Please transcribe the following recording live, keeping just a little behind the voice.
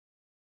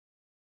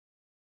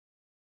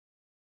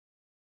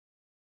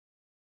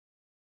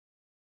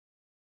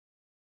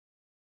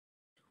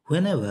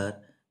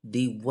Whenever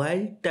the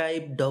wild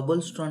type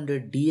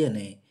double-stranded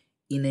DNA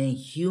in a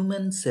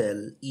human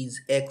cell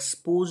is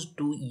exposed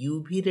to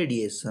UV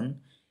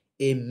radiation,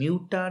 a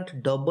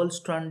mutant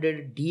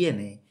double-stranded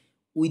DNA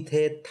with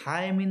a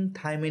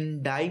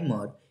thymine-thymine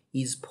dimer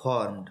is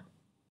formed.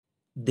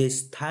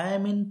 This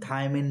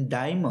thymine-thymine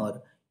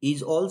dimer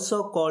is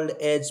also called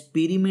as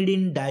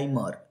pyrimidine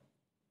dimer.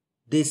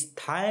 This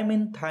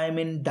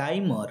thymine-thymine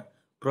dimer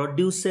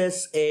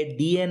produces a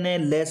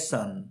DNA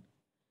lesion.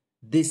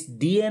 This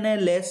DNA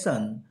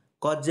lesion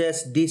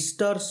causes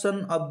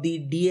distortion of the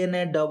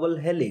DNA double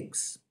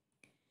helix.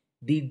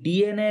 The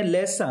DNA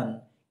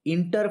lesion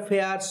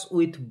interferes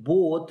with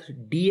both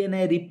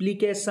DNA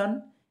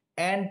replication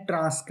and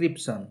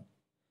transcription.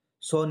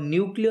 So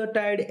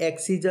nucleotide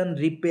excision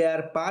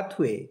repair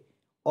pathway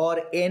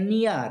or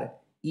NER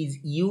is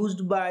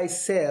used by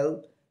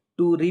cell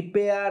to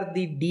repair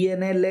the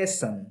DNA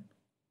lesion.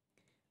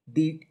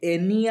 The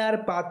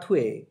NER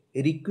pathway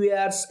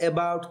requires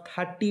about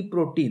 30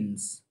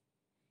 proteins.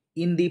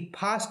 In the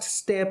first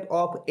step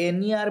of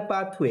NER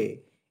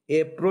pathway,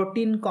 a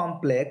protein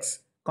complex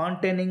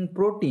containing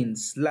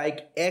proteins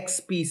like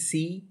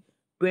XPC,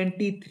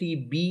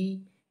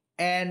 23B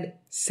and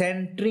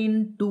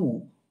centrin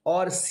 2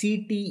 or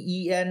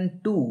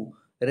CTEN2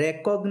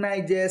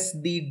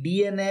 recognizes the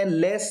DNA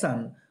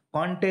lesion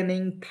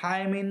containing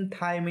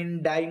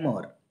thymine-thymine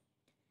dimer.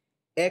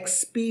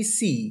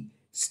 XPC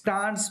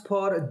stands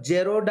for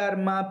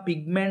Geroderma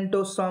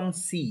pigmentosum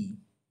C.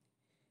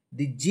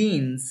 The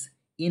genes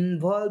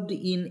involved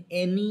in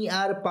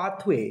NER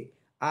pathway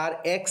are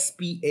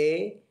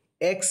XPA,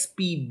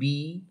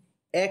 XPB,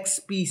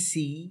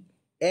 XPC,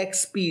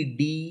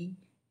 XPD,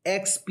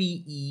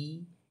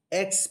 XPE,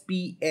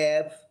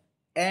 XPF,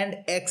 and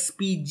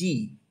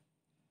XPG.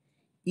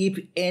 If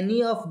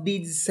any of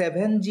these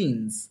 7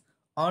 genes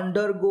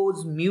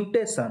undergoes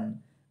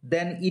mutation,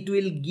 then it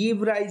will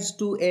give rise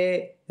to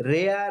a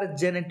rare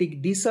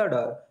genetic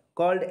disorder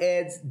called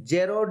as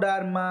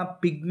Geroderma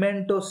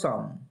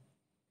pigmentosum.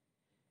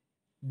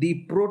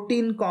 The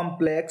protein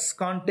complex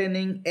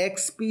containing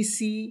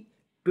XPC,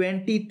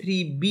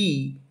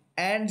 23B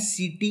and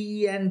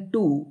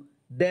CTEN2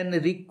 then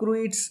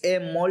recruits a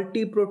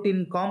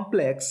multi-protein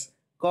complex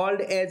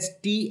called as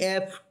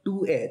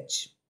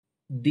TF2H.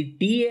 The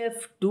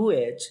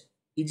TF2H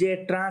is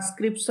a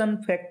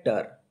transcription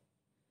factor.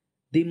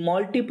 The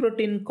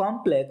multi-protein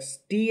complex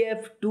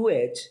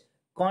TF2H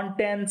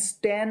contains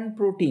 10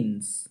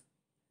 proteins.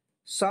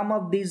 Some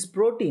of these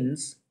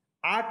proteins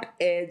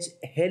act as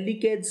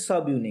helicase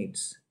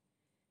subunits.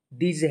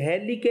 These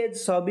helicase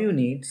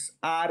subunits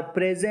are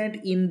present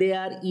in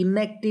their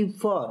inactive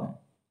form.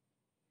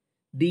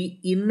 The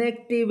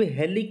inactive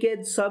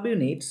helicase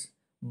subunits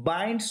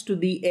binds to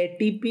the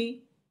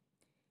ATP.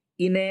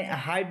 In a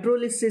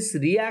hydrolysis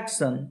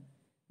reaction,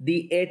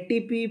 the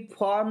ATP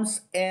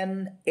forms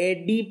an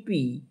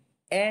ADP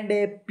and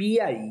a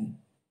PI.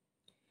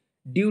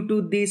 Due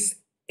to this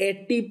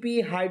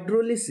ATP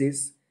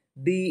hydrolysis,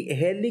 the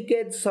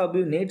helicase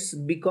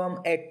subunits become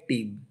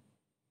active.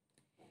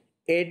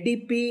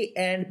 ADP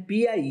and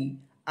PI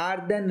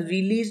are then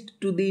released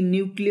to the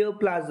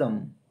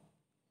nucleoplasm.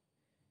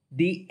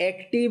 The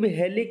active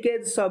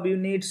helicase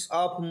subunits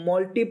of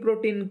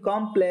multiprotein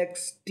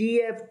complex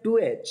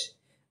TF2H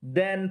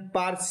then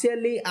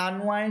partially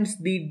unwinds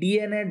the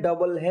DNA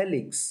double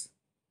helix.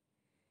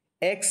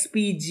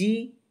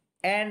 XPG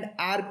and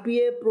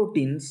RPA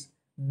proteins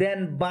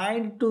then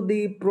bind to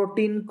the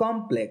protein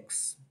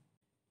complex.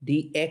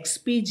 The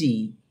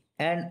XPG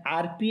and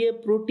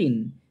RPA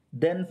protein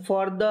then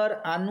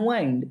further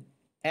unwind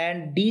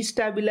and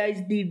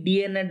destabilize the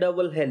DNA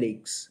double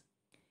helix.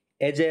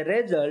 As a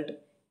result,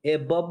 a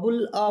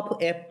bubble of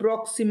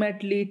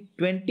approximately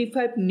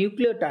 25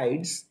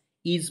 nucleotides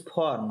is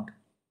formed.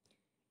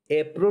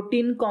 A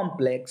protein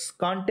complex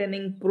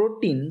containing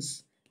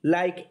proteins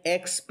like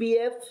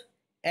XPF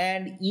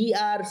and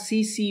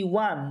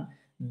ERCC1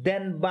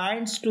 then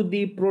binds to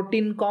the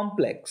protein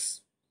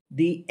complex.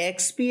 The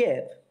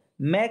XPF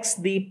makes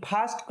the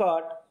first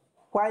cut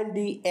while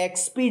the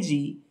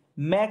XPG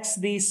makes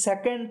the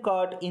second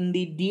cut in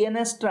the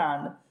DNA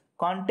strand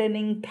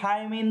containing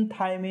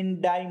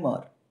thymine-thymine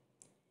dimer.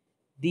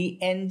 The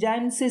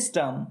enzyme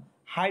system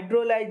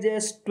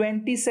hydrolyzes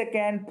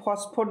 22nd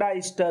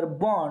phosphodiester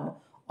bond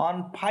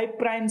on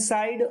 5'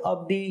 side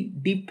of the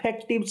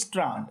defective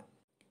strand.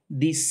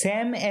 The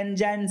same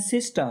enzyme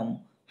system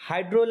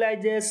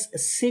hydrolyzes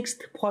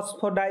 6th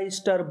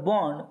phosphodiester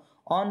bond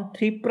on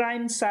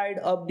 3' side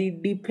of the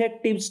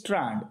defective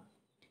strand.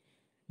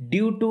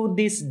 Due to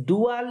this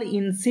dual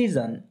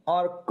incision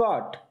or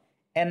cut,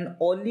 an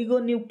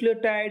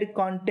oligonucleotide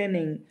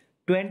containing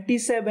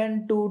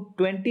 27 to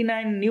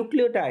 29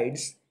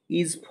 nucleotides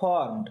is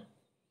formed.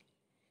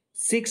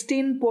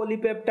 16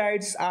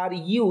 polypeptides are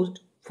used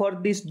for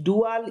this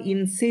dual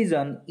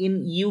incision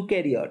in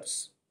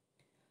eukaryotes.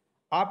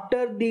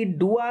 After the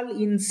dual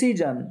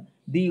incision,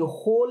 the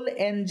whole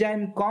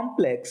enzyme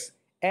complex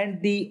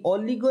and the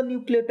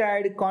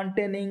oligonucleotide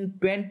containing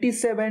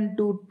 27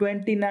 to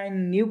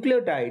 29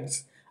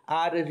 nucleotides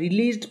are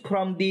released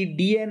from the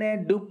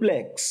DNA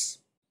duplex.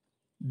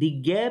 The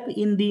gap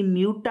in the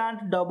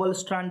mutant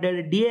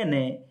double-stranded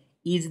DNA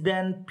is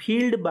then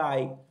filled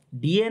by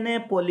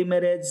DNA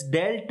polymerase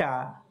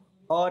delta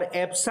or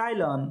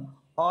epsilon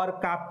or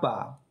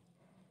kappa.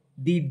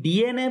 The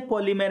DNA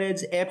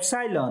polymerase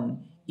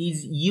epsilon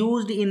is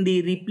used in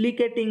the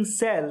replicating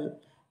cell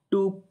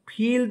to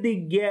fill the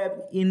gap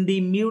in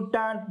the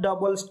mutant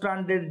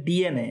double-stranded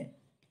DNA.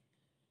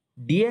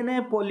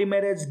 DNA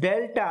polymerase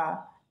delta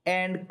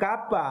and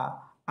kappa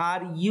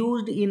are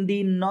used in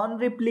the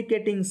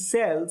non-replicating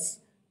cells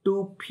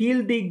to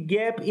fill the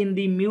gap in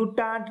the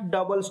mutant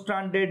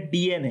double-stranded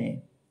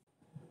DNA.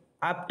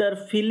 After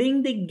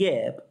filling the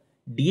gap,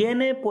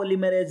 DNA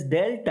polymerase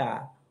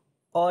delta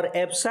or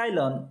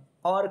epsilon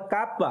or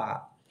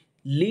kappa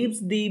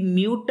leaves the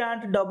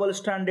mutant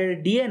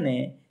double-stranded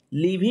DNA,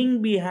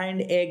 leaving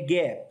behind a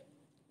gap.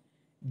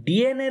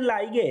 DNA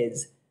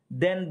ligase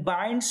then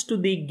binds to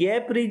the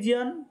gap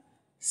region,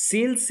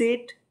 seals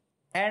it,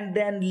 and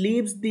then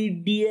leaves the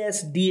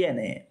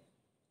dsDNA.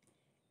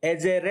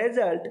 As a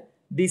result,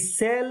 the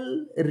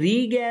cell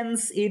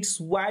regains its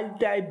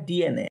wild-type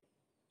DNA.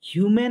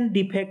 Human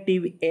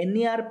defective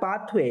NER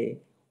pathway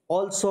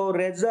also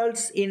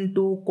results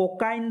into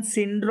cocaine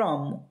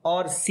syndrome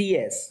or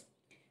CS.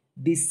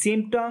 The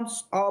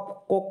symptoms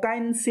of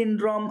cocaine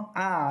syndrome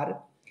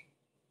are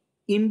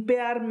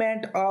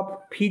impairment of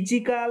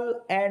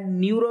physical and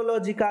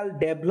neurological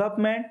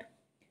development.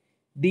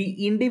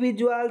 The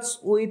individuals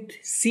with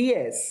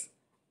CS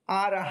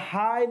are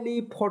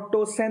highly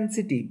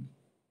photosensitive.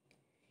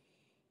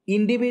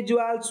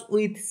 Individuals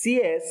with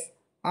CS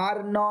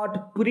are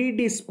not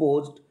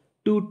predisposed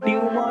to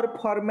tumor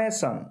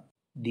formation.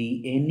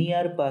 The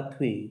NER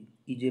pathway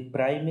is a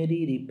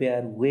primary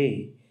repair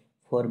way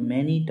for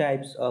many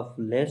types of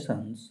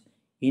lesions,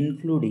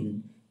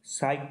 including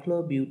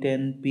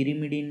cyclobutane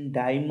pyrimidine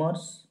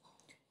dimers,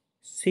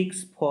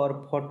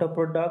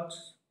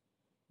 6,4-photoproducts,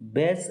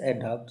 base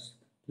adducts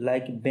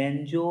like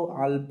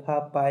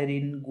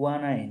benzo-alpha-pyrin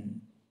guanine.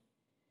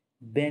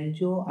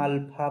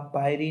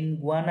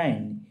 Benzo-alpha-pyrin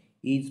guanine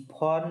is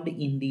formed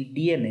in the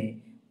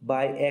DNA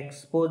by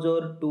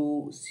exposure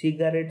to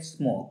cigarette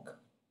smoke.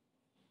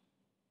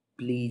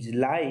 Please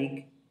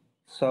like,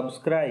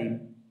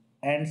 subscribe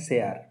and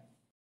share.